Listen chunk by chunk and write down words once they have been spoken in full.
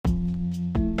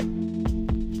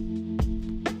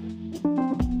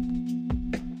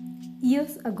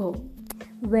Years ago,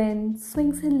 when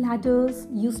swings and ladders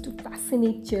used to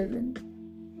fascinate children,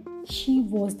 she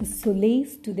was the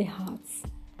solace to their hearts,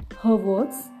 her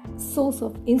words, source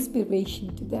of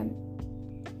inspiration to them.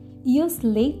 Years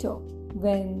later,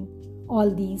 when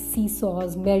all these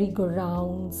seesaws,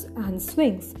 merry-go-rounds, and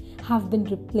swings have been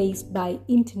replaced by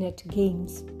internet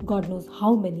games, God knows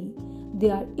how many,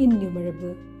 they are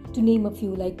innumerable. To name a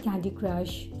few like Candy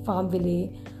Crush,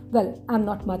 Farmville. Well, I'm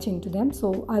not much into them,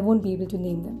 so I won't be able to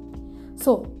name them.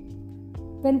 So,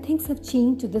 when things have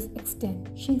changed to this extent,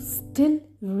 she still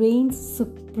reigns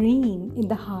supreme in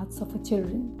the hearts of her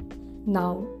children.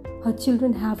 Now, her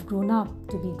children have grown up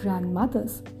to be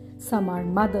grandmothers. Some are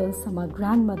mothers, some are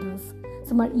grandmothers,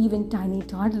 some are even tiny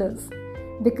toddlers,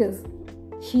 because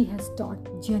she has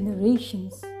taught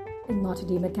generations in Notre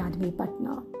Dame Academy,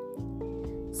 Patna.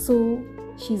 So,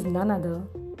 she's none other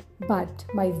but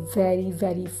my very,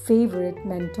 very favorite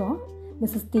mentor,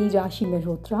 Mrs. Tejrashi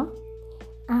Mehrotra,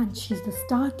 and she's the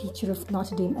star teacher of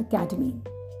Notre Dame Academy.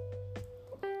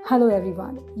 Hello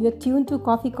everyone, you're tuned to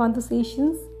Coffee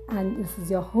Conversations, and this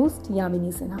is your host,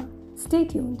 Yamini Sinha. Stay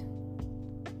tuned.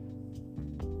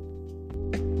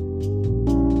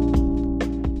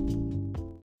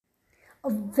 A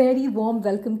very warm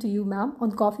welcome to you, ma'am,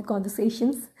 on Coffee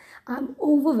Conversations. I'm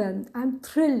overwhelmed, I'm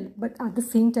thrilled, but at the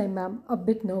same time, ma'am, a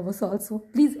bit nervous also.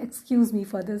 Please excuse me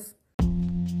for this.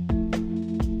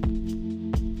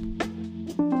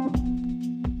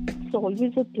 It's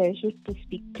always a pleasure to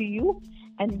speak to you,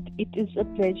 and it is a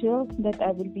pleasure that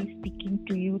I will be speaking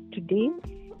to you today.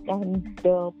 And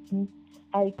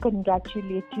I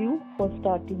congratulate you for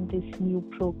starting this new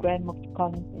program of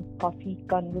Coffee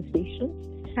Conversations.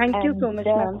 Thank you so much,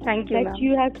 ma'am. Thank you, that ma'am.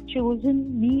 you have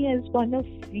chosen me as one of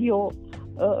your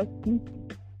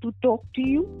to talk to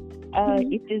you.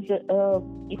 It is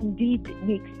indeed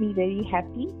makes me very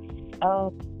happy.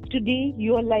 Today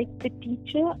you are like the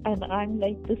teacher and I'm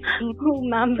like the student. Oh,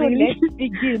 ma'am, so really? let's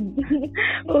begin.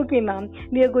 Okay, ma'am.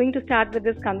 We are going to start with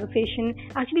this conversation.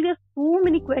 Actually, there are so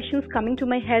many questions coming to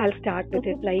my head. I'll start with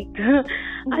it.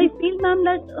 I feel, ma'am,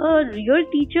 that a real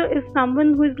teacher is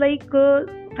someone who is like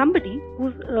somebody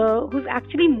who's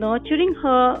actually nurturing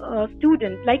her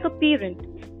student like a parent,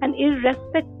 and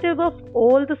irrespective of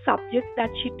all the subjects that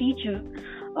she teaches,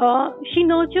 she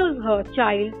nurtures her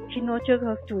child, she nurtures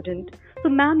her student. So,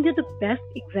 ma'am, you're the best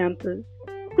example.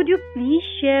 Could you please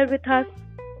share with us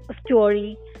a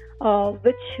story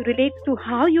which relates to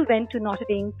how you went to Notre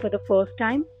Dame for the first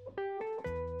time?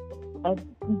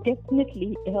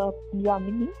 Definitely,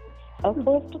 Yamini.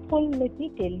 First of all, let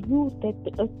me tell you that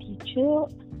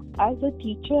as a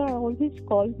teacher, I always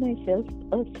call myself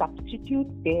a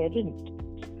substitute parent,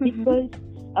 because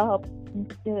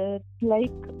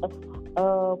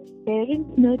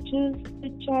parent nurtures the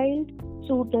child,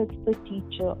 so does the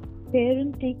teacher.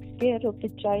 Parent takes care of the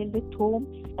child at home,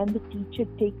 and the teacher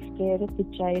takes care of the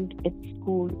child at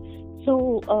school.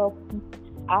 So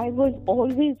I was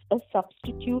always a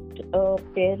substitute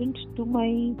parent to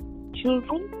my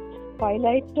children while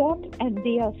I taught, and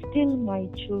they are still my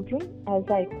children, as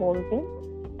I call them,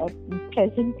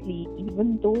 presently,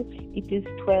 even though it is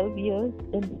 12 years,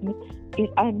 and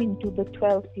I'm into the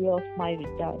 12th year of my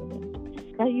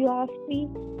retirement. Now you asked me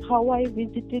how I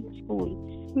visited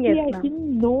school. Yes, I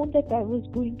didn't know that I was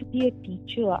going to be a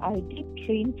teacher. I did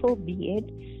train for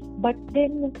B.Ed, but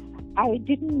then I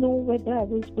didn't know whether I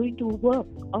was going to work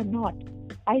or not.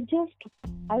 I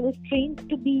was trained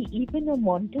to be even a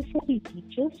Montessori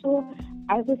teacher, so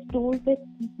I was told that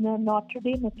Notre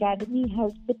Dame Academy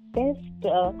has the best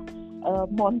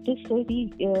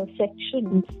Montessori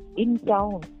section in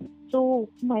town. So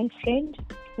my friend,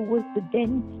 who was the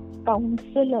then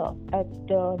counselor at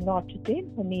Notre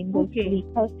Dame, her name was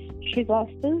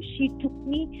Srivastava, she took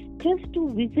me just to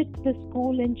visit the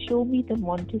school and show me the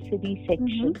Montessori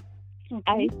section. Okay.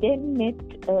 I then met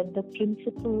the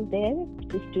principal there,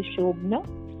 Sister Shobna,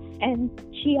 and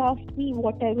she asked me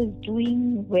what I was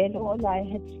doing, where all I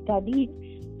had studied.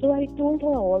 So I told her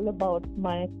all about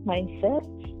myself,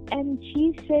 and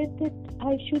she said that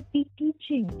I should be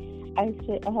teaching. I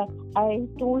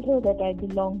told her that I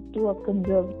belonged to a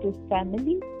conservative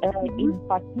family in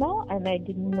Patna, and I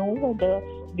didn't know whether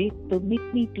they'd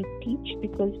permit me to teach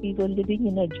because we were living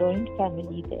in a joint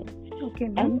family then.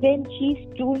 Okay, and then she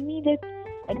told me that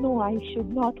no, I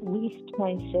should not waste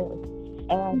myself.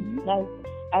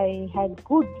 I had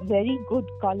very good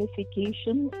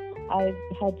qualifications. I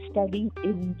had studied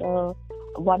in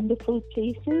wonderful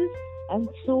places, and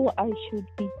so I should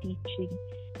be teaching.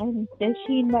 And then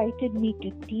she invited me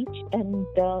to teach, and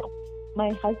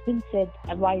my husband said,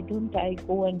 why don't I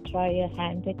go and try a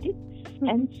hand at it?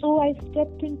 And so I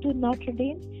stepped into Notre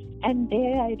Dame, And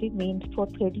there I remained for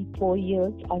 34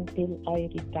 years until I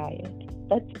retired.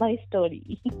 That's my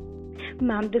story.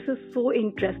 Ma'am, this is so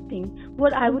interesting.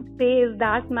 What I would say is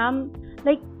that, ma'am,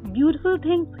 like beautiful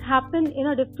things happen in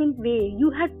a different way.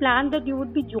 You had planned that you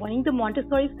would be joining the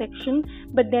Montessori section,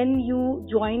 but then you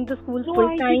joined the school No, full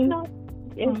I did time. not.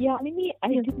 Yamini, I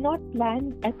Yes. did not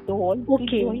plan at all to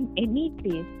Okay. join any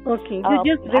place. Okay, you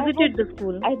just I visited was the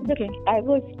school. I, Okay. I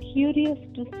was curious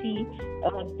to see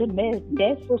the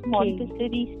best Okay.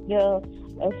 Montessori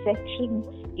section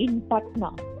in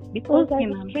Patna because I Okay,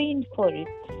 was ma'am. trained for it.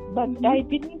 But Mhm. I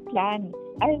didn't plan.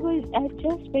 I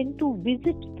just went to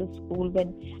visit the school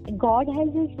when God has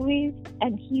His ways,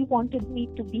 and He wanted me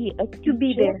to be a To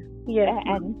be teacher, there. Yes.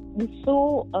 and so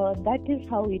that is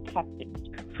how it happened.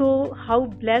 So how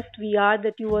blessed we are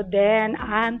that you were there, and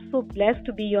I am so blessed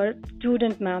to be your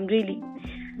student, ma'am. Really.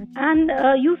 And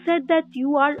you said that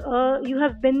you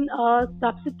have been a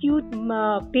substitute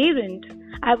parent.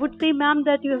 I would say, ma'am,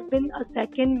 that you have been a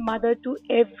second mother to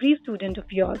every student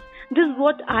of yours. This is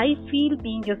what I feel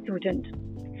being your student.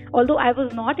 Although I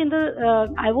was in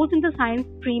the science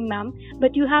stream, ma'am,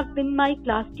 but you have been my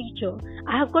class teacher.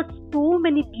 I have got so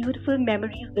many beautiful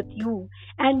memories with you,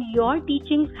 and your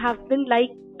teachings have been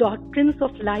like doctrines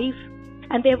of life,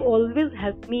 and they have always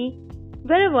helped me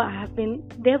wherever I have been.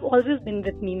 They have always been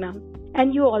with me, ma'am,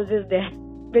 and you're always there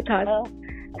with us. Uh,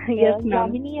 Yes,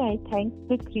 ma'am. Yamini, I thank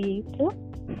the Creator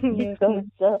Yes, because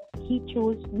ma'am. He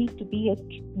chose me to be a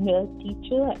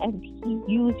teacher, and He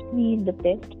used me in the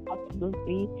best possible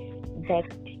way that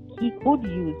He could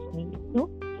use me.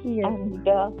 Yes, And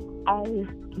I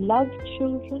love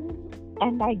children,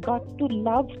 and I got to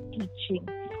love teaching.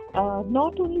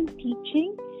 Not only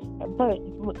teaching, but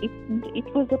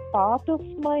it was a part of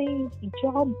my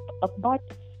job, but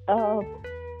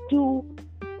to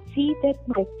see that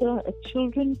my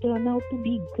children turn out to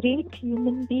be great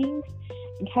human beings,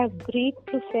 have great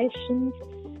professions,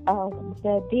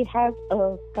 that they have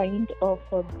a kind of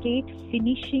a great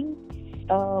finishing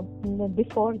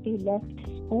before they left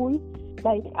school.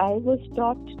 Like I was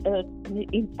taught,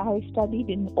 I studied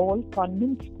in all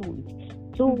convent schools.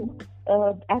 So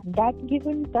at that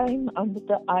given time, under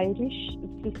the Irish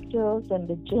sisters and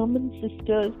the German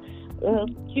sisters,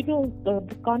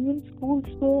 the convent schools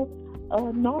were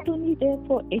not only there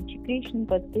for education,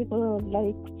 but they were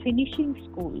like finishing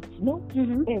schools,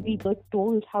 Mm-hmm. where we were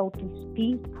told how to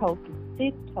speak, how to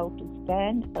sit, how to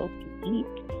stand, how to eat,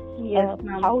 Yes,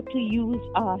 ma'am. how to use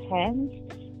our hands,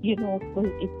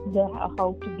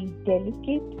 how to be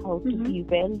delicate, how to be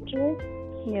well dressed.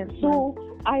 Yes, ma'am. So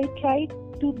I tried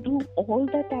to do all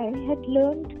that I had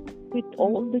learned with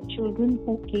all the children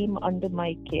who came under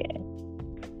my care.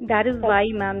 That is why,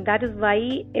 ma'am, that is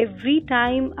why every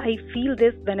time I feel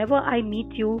this whenever I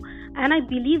meet you, and I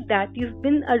believe that you've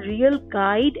been a real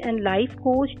guide and life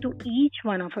coach to each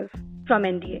one of us from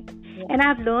NDA. Yeah. And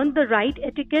I've learned the right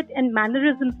etiquette and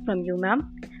mannerisms from you,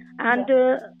 ma'am. And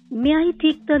may I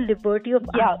take the liberty of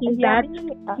asking that?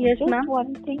 Yamini, Yes, just ma'am.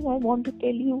 one thing I want to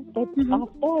tell you that Mhm.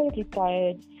 after I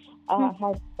retired,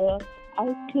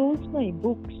 I closed my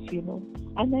books,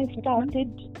 and I started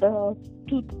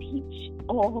to teach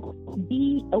or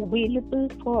be available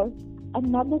for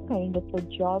another kind of a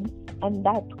job, and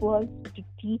that was to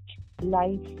teach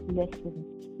life lessons.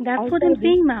 That's As what I I'm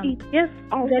saying, was ma'am. te- Yes,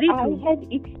 As very I true. had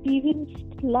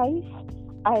experienced life,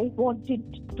 I wanted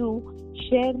to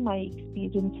share my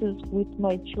experiences with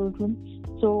my children.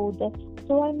 So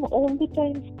I'm all the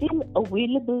time still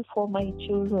available for my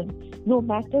children, no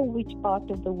matter which part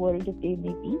of the world they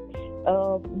may be.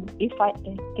 If I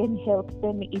can help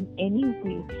them in any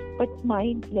way, but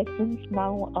my lessons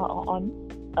now are on,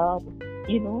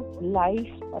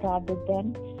 life rather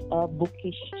than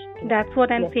bookish. That's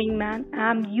what I'm Yes. saying,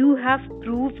 man. You have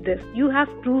proved this. You have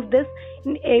proved this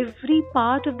in every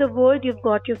part of the world. You've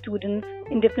got your students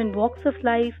in different walks of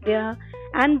life there,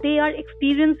 and they are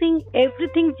experiencing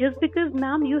everything just because,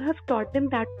 ma'am, you have taught them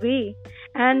that way.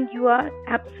 And you are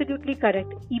absolutely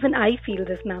correct. Even I feel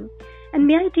this, ma'am. And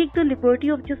may I take the liberty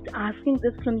of just asking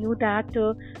this from you that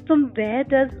from where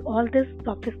does all this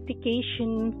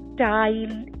sophistication,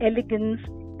 style, elegance,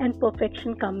 and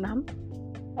perfection come, ma'am?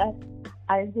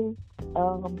 I will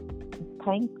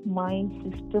thank my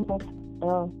system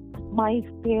of my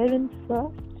parents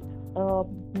first,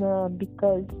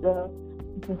 because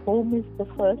the home is the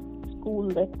first school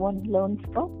that one learns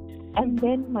from, and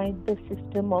then the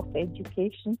system of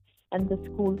education and the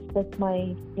schools that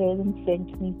my parents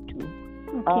sent me to.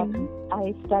 Okay, ma'am.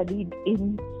 I studied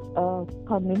in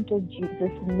Convent of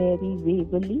Jesus Mary,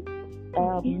 Waverley,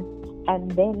 Okay.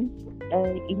 and then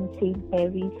in St.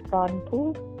 Mary's,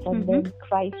 Kanpur, and then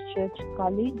Christchurch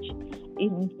College.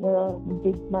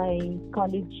 Did my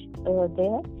college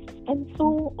there, and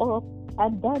so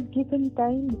at that given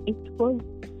time, it was,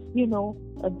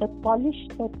 the polish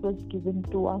that was given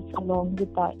to us along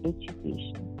with our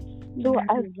education. So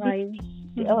I picked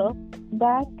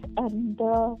that and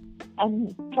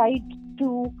tried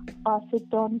to pass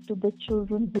it on to the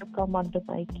children who come under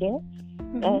my care,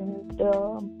 and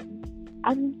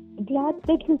I'm glad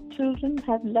that the children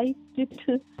have liked it.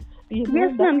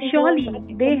 Yes, ma'am. Surely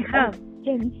they have.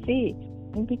 Can say,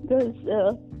 because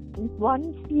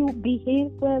once you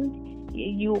behave well,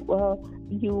 you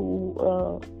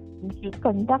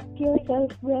conduct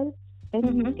yourself well,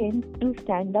 then you tend to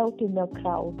stand out in a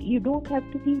crowd. You don't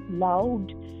have to be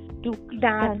loud to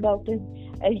stand out in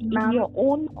your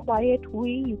own quiet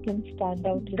way. You can stand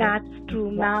out. That's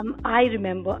true, ma'am. I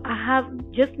remember. I have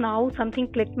just now something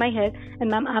clicked my head,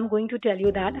 and ma'am, I'm going to tell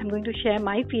you that. I'm going to share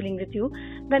my feeling with you.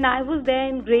 When I was there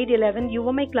in grade 11, you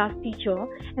were my class teacher,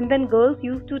 and when girls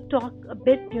used to talk a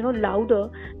bit, louder,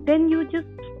 then you just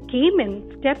came in,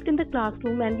 stepped in the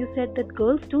classroom, and you said that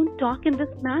girls don't talk in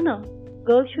this manner.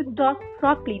 Girls should talk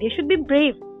softly. They should be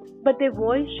brave, but their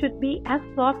voice should be as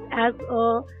soft as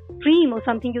a stream or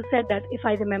something. You said that, if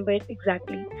I remember it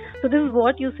exactly. So this is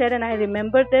what you said, and I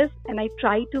remember this, and I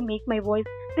try to make my voice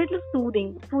a little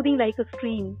soothing like a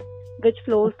stream which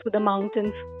flows through the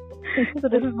mountains. So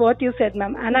this is what you said,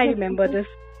 ma'am, and I remember this.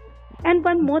 And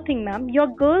one more thing, ma'am, your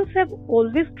girls have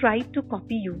always tried to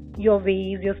copy you, your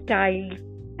ways, your styles,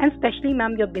 and especially,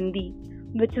 ma'am, your bindi,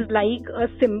 which is like a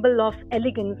symbol of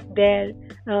elegance there,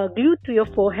 glued to your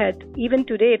forehead. Even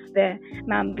today it's there.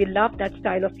 Ma'am, we love that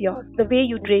style of yours. The way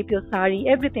you drape your sari,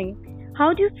 everything.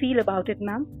 How do you feel about it,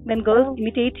 ma'am, when girls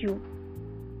imitate you?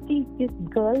 See, these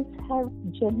girls have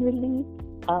generally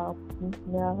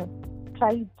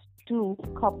tried to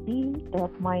copy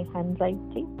my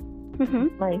handwriting,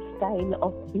 my style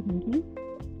of bindi,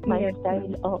 my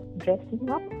style of dressing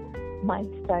up, my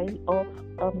style of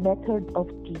method of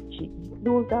teaching.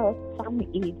 Those are some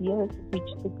areas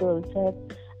which the girls have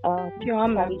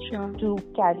tried to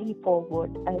carry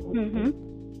forward, I would say.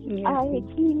 Yes. I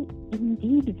feel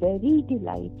indeed very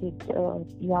delighted,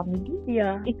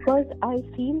 Yamini, because I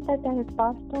feel that I have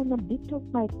passed on a bit of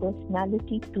my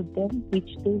personality to them,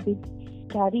 which they will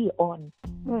carry on.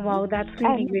 Oh, wow, that's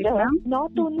really great, ma'am.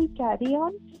 Not only carry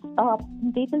on,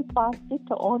 they will pass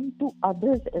it on to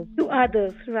others as well. To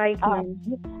others, right, ma'am.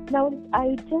 Now,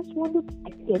 I just want to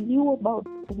tell you about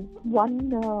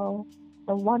one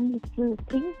little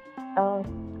thing.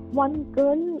 One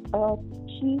girl,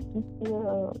 she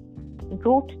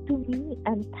wrote to me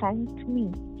and thanked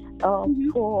me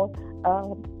for,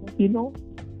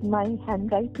 my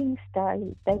handwriting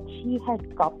style that she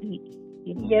had copied.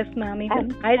 Yes, ma'am.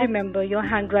 I remember your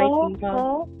handwriting.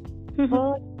 Her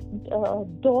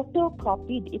daughter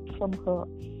copied it from her.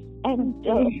 And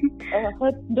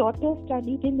her daughter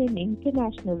studied in an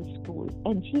international school,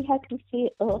 and she had to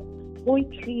say a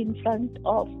poetry in front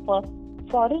of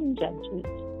foreign judges,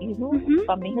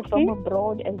 coming from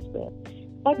abroad as well.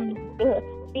 But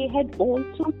they had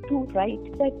also to write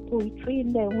that poetry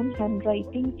in their own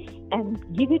handwriting and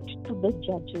give it to the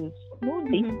judges. No,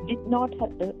 they did not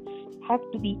have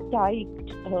to be typed.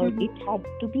 It had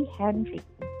to be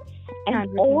handwritten.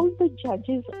 And all the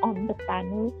judges on the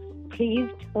panel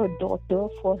praised her daughter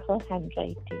for her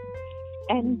handwriting.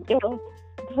 And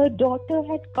her daughter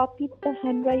had copied the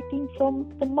handwriting from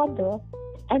the mother.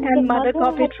 And the mother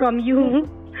copied from you.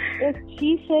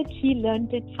 She said she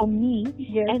learned it from me.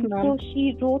 Yes, and ma'am. So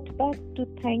she wrote back to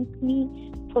thank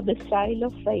me for the style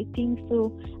of writing.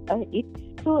 So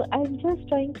I'm just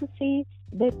trying to say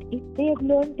that if they have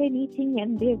learned anything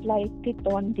and they've liked it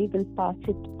on, they will pass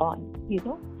it on,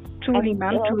 Truly,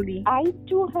 ma'am, truly. I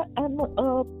too am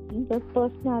the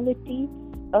personality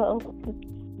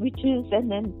which is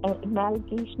an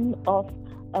amalgamation of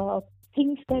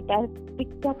things that I've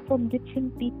picked up from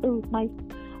different people, my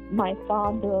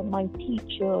father, my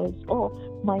teachers, or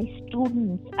my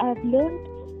students. I've learned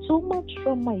so much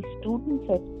from my students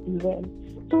as well.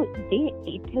 So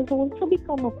it has also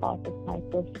become a part of my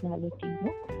personality.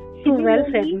 So well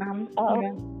said, ma'am.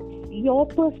 Your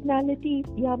personality,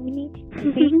 Yamini,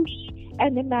 may be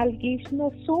an amalgamation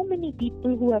of so many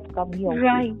people who have come your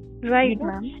way. Right,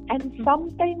 ma'am. And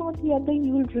sometime or the other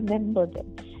you will remember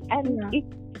them. And it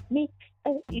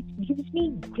gives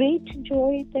me great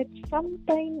joy that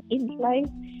sometime in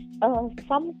life,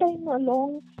 sometime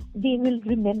along, they will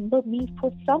remember me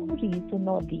for some reason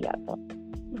or the other.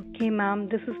 Okay, ma'am,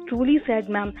 this is truly said,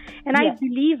 ma'am. And I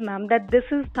believe, ma'am, that this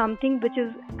is something which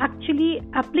is actually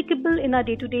applicable in our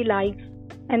day-to-day life.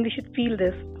 and we should feel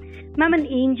this. Ma'am, an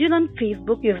angel on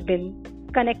Facebook you've been,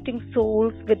 connecting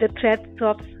souls with the threads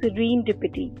of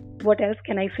serendipity. What else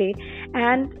can I say?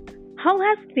 And how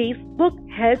has Facebook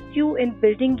helped you in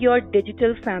building your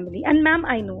digital family? And ma'am,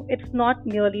 I know it's not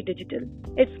merely digital,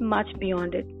 it's much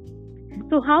beyond it.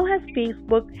 So, how has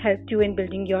Facebook helped you in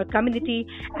building your community?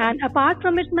 And apart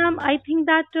from it, ma'am, I think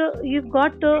that you've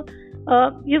got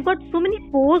so many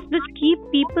posts which keep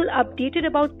people updated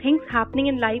about things happening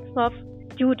in lives of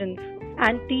students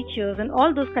and teachers and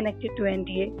all those connected to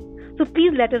NDA. So,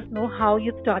 please let us know how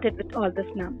you started with all this,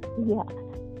 ma'am. Yeah.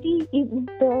 See, in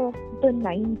the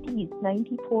 90s,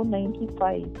 94,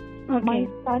 95, my Okay.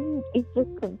 son is a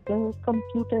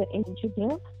computer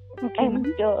engineer, Okay, and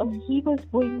ma'am. he was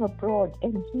going abroad,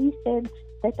 and he said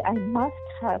that I must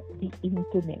have the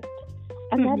internet.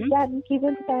 And at Mm-hmm. that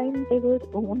given time, there were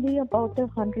only about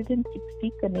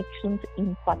 160 connections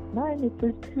in Patna, and it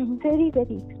was Mm-hmm. very,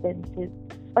 very expensive.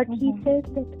 But he Mm-hmm. said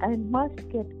that I must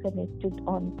get connected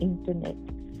on internet.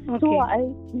 So Okay.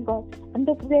 I got, and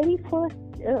the very first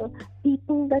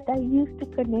people that I used to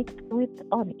connect with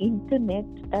on internet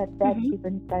at that Mm-hmm.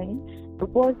 given time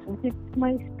was with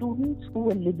my students who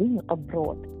were living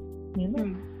abroad. You know,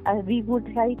 Mm-hmm. we would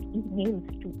write emails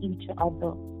to each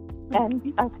other,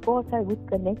 and of course I would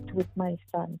connect with my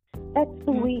son. That's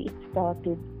the Mm-hmm. way it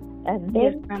started, and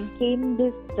Yes, then ma'am. came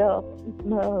this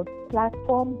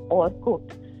platform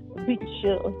Orkut, which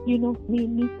made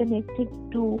me connected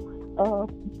to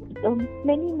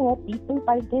many more people.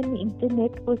 By then,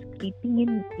 internet was creeping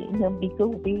in a bigger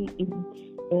way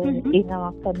Mm-hmm. in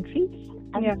our country,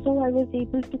 and Yeah. so I was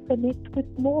able to connect with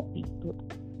more people.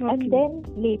 Okay. And then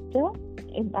later,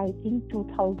 in I think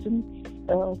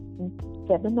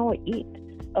 2007 or 8,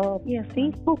 Yes, ma'am.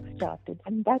 Facebook started,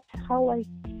 and that's how I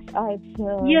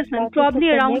Yes, ma'am. started Probably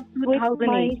to around connect with my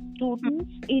 2008.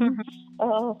 students Mm-hmm.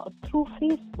 through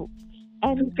Facebook. Through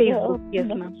And Facebook. Yes,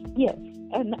 ma'am. yes,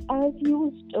 and I've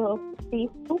used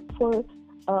Facebook for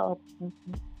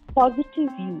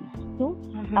positive use. So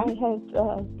Mm-hmm. I have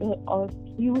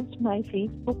used my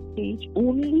Facebook page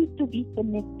only to be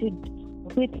connected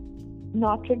with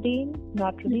Notre Dame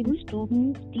Mm-hmm.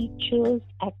 students, teachers,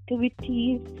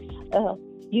 activities,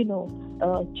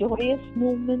 joyous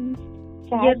moments,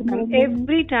 Yes, sad ma'am. moments,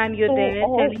 Every time you're so, there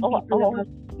or, telling or, people or, about.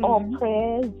 or Mhm.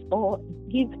 prayers, or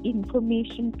give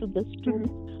information to the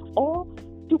students, or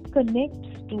to connect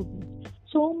students.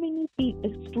 So many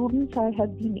students I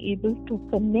have been able to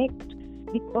connect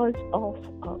because of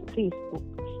Facebook.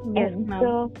 Yes, And ma'am.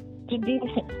 today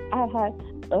I have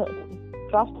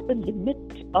crossed the limit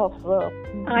of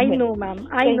I know, ma'am.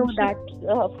 I know that.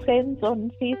 friends on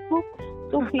Facebook.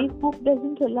 So Facebook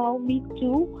doesn't allow me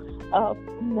to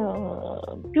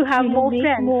To have more make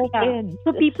friends. more Yeah. friends. So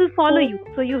people follow So- you.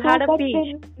 So you So, had a but page.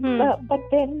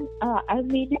 then I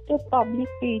made it a public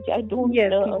page. I don't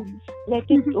Yes, ma'am. let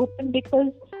it open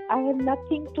because I have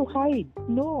nothing to hide.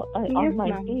 No, Yes, on my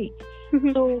ma'am. page.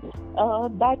 So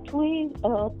that way,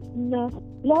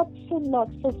 lots and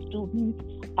lots of students,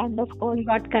 and of course, You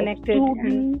got connected.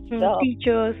 students, And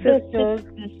teachers, the sisters.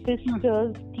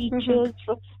 sisters, teachers,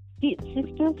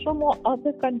 sisters from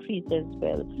other countries as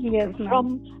well, Yes,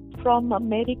 ma'am. from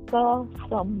America,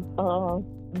 from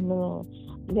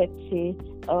let's say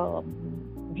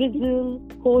Brazil,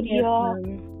 Korea,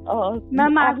 Yes,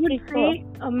 ma'am. Ma'am,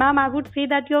 Africa. ma'am, I would say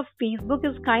that your Facebook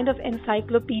is kind of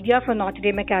encyclopedia for Notre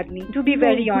Dame Academy. To be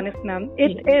very honest, ma'am,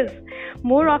 it is.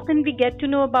 More often we get to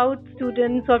know about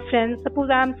students or friends. Suppose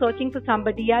I am searching for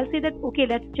somebody, I'll say that okay,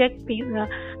 let's check the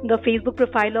Facebook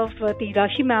profile of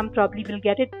Tejrashi, ma'am. Probably we'll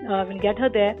get it. We'll get her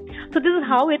there. So this is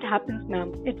how it happens,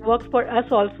 ma'am. It works for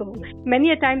us also.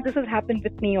 Many a time this has happened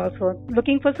with me also.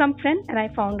 Looking for some friend and I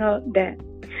found her there.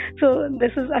 So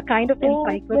this is a kind of So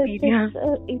encyclopedia.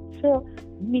 it's a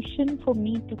mission for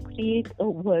me to create a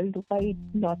worldwide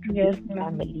Notre Yes, Dame ma'am.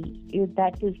 family.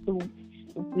 That is the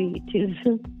way it is.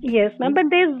 Yes, ma'am. But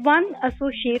there's one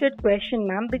associated question,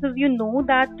 ma'am, because you know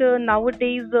that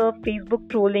nowadays Facebook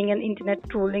trolling and internet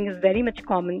trolling is very much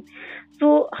common.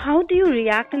 So how do you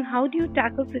react and how do you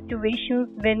tackle situations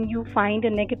when you find a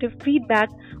negative feedback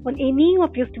on any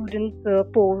of your students'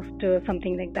 post,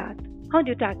 something like that? How do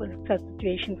you tackle such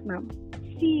situations, ma'am?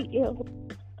 See,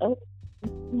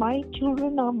 my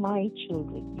children are my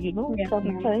children. You know, Yes,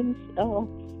 ma'am. sometimes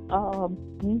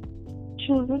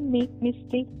children make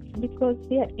mistakes because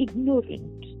they are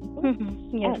ignorant. You know?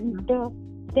 Yes, And ma'am.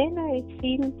 then I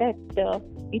feel that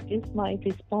it is my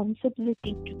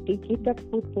responsibility to take it up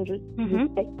with the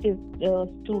respective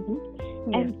student,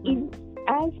 Yes, and ma'am. in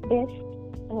as best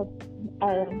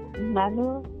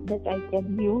manner that I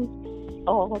can use,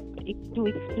 or to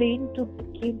explain to the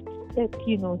kid that,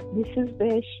 this is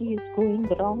where she is going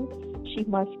wrong. She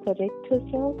must correct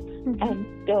herself.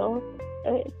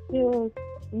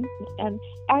 And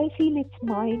I feel it's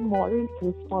my moral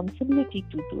responsibility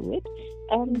to do it.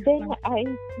 And then I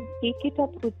take it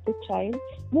up with the child.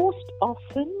 Most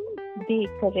often they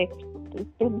correct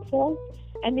themselves.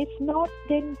 And if not,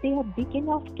 then they are big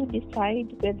enough to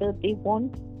decide whether they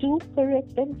want to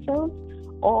correct themselves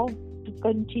or to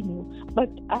continue. But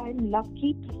I'm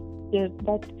lucky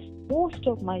that most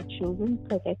of my children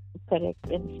correct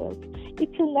themselves.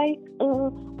 It's like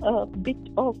a bit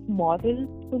of moral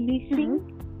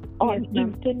policing on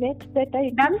internet that I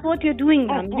do. That's what you're doing,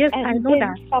 ma'am. Yes, I know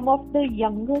that. Some of the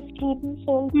younger students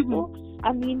also.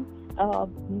 I mean,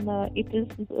 it is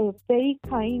very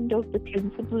kind of the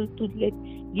principal to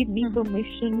give me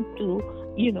permission to,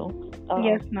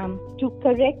 yes, ma'am, to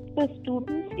correct the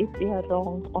students if they are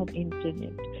wrong on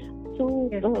internet. So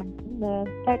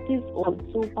that is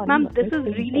also one. Ma'am, this is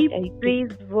really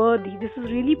praiseworthy. This is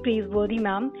really praiseworthy,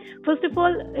 ma'am. First of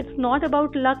all, it's not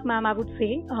about luck, ma'am, I would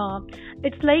say.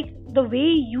 It's like the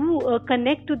way you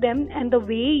connect to them and the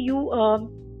way you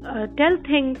tell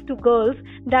things to girls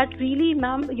that really,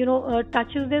 ma'am,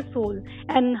 touches their soul,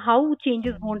 and how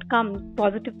changes won't come.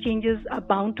 Positive changes are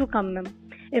bound to come, ma'am.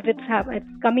 If it's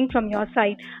coming from your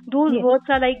side, those words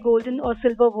are like golden or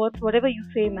silver words, whatever you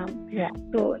say, ma'am. Yeah.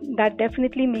 So that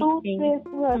definitely makes change.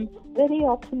 Very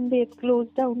often they close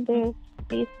down their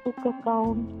Facebook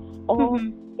account, or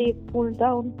they pull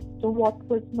down what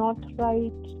was not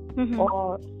right,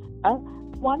 or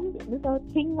one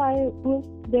thing I was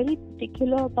very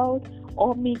particular about,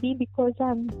 or maybe because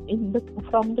I'm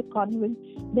from the convent,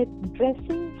 that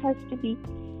dressing has to be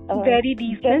very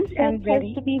decent and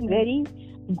has to be very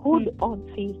good on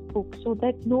Facebook, so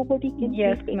that nobody can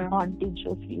take advantage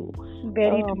of you.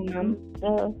 Very true, ma'am.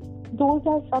 Those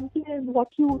are something what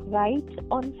you write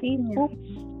on Facebook,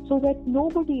 so that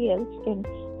nobody else can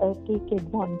take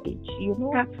advantage.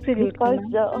 Absolutely, because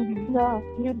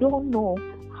you don't know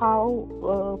how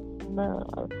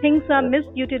things are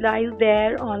misutilized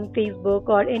there on Facebook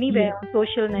or anywhere on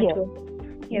social networks.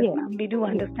 Yes, ma'am, we do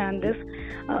understand this.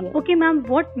 Okay, ma'am,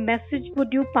 what message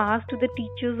would you pass to the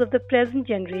teachers of the present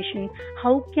generation?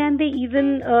 How can they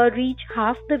even reach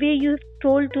half the way you've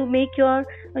told to make your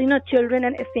children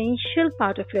an essential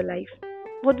part of your life?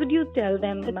 What would you tell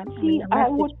them, ma'am? I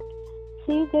would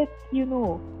say that,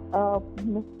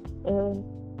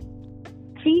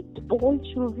 treat all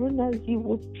children as you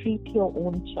would treat your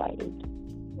own child.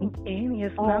 Okay,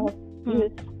 yes, ma'am.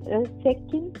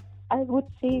 Second, I would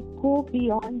say go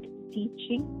beyond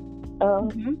teaching.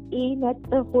 Aim at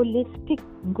the holistic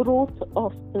growth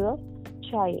of the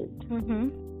child.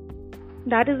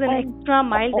 That is an extra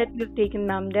mile that we've taken,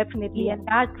 ma'am, definitely. And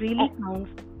that really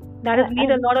counts. That has made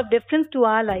a lot of difference to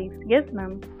our lives. Yes,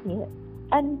 ma'am. Yeah.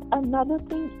 And another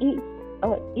thing is,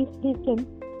 if they can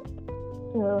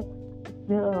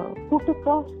put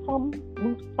across some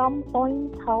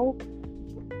points how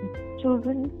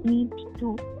children need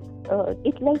to,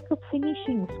 it's like a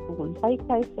finishing school, like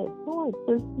I said. No, it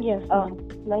was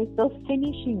like a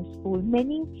finishing school.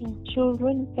 Many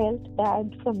children felt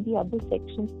bad from the other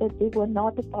sections that they were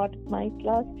not a part of my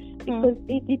class because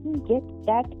they didn't get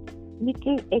that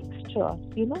little extra,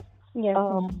 Yes.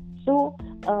 So,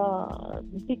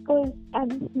 because,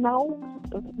 and now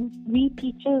we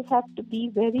teachers have to be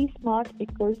very smart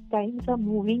because times are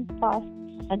moving fast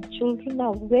and children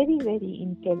are very, very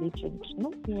intelligent,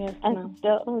 Yes, and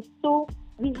so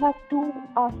we have to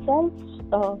ourselves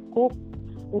cope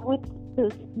with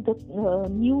the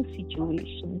new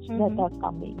situations that are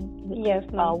coming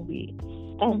our way.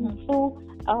 And so,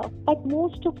 but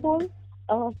most of all,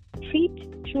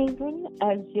 treat children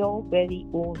as your very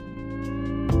own.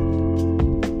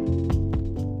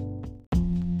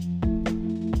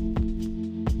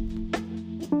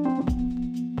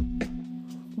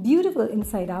 Beautiful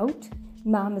inside out,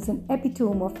 ma'am is an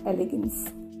epitome of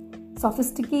elegance.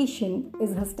 Sophistication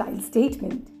is her style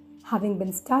statement, having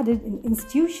been studied in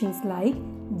institutions like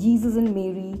Jesus and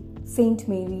Mary, Saint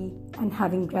Mary, and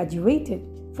having graduated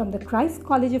from the Christ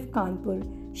College of Kanpur,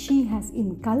 she has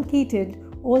inculcated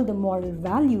all the moral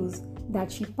values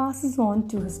that she passes on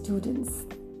to her students.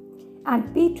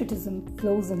 And patriotism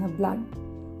flows in her blood.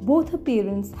 Both her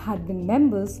parents had been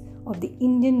members of the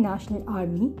Indian National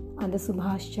Army under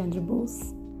Subhash Chandra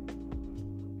Bose.